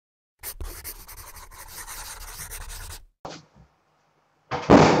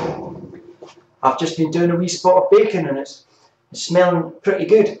I've just been doing a wee spot of bacon and it's smelling pretty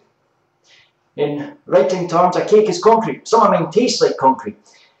good. In writing terms, a cake is concrete. Some of mine taste like concrete.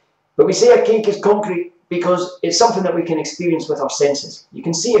 But we say a cake is concrete because it's something that we can experience with our senses. You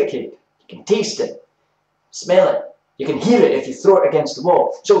can see a cake, you can taste it, smell it, you can hear it if you throw it against the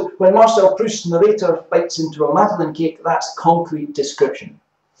wall. So when Marcel Proust's narrator bites into a madeleine cake, that's concrete description.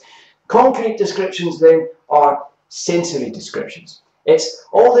 Concrete descriptions then are sensory descriptions. It's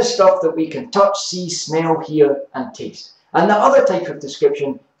all this stuff that we can touch, see, smell, hear and taste. And the other type of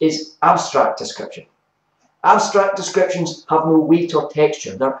description is abstract description. Abstract descriptions have no weight or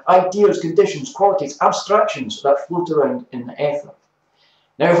texture. They're ideas, conditions, qualities, abstractions that float around in the ether.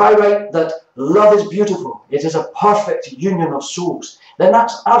 Now, if I write that love is beautiful, it is a perfect union of souls, then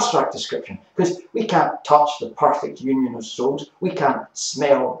that's abstract description, because we can't touch the perfect union of souls. We can't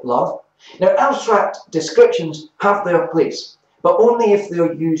smell love. Now, abstract descriptions have their place, but only if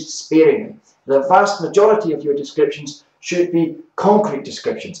they're used sparingly. The vast majority of your descriptions should be concrete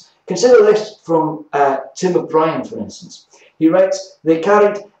descriptions. Consider this from Tim O'Brien, for instance. He writes, they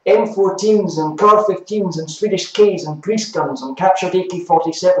carried M14s and Car 15s and Swedish Ks and grease guns and captured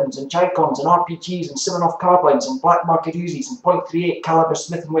AK-47s and Chicons and RPGs and Simonov carbines and black market Uzis and .38 caliber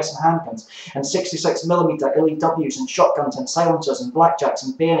Smith & Wesson handguns and 66mm LEWs and shotguns and silencers and blackjacks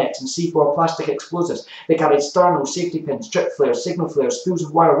and bayonets and C4 plastic explosives. They carried sternos, safety pins, trip flares, signal flares, spools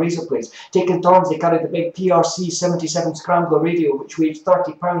of wire razor blades. Taking turns, they carried the big PRC-77 scrambler radio which weighed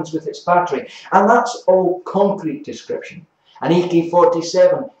 30 pounds with its battery. And that's all concrete description. An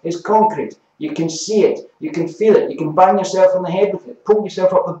AK-47 is concrete. You can see it, you can feel it, you can bang yourself on the head with it, poke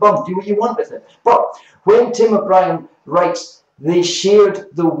yourself up the bum, do what you want with it. But when Tim O'Brien writes, they shared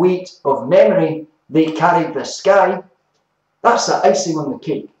the weight of memory, they carried the sky, that's the icing on the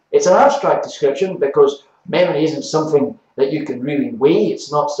cake. It's an abstract description because memory isn't something that you can really weigh,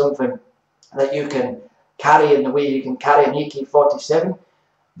 it's not something that you can carry in the way you can carry an AK-47,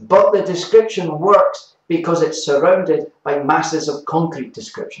 but the description works because it's surrounded by masses of concrete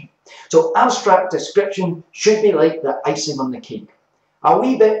description. So abstract description should be like the icing on the cake. A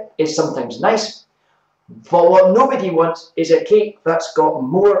wee bit is sometimes nice, but what nobody wants is a cake that's got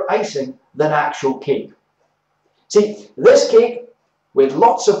more icing than actual cake. See, this cake with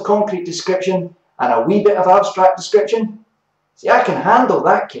lots of concrete description and a wee bit of abstract description, see, I can handle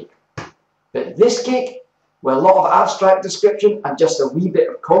that cake. But this cake with a lot of abstract description and just a wee bit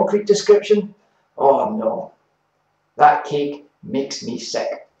of concrete description, oh no, that cake makes me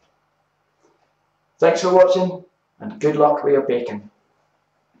sick. Thanks for watching and good luck with your bacon.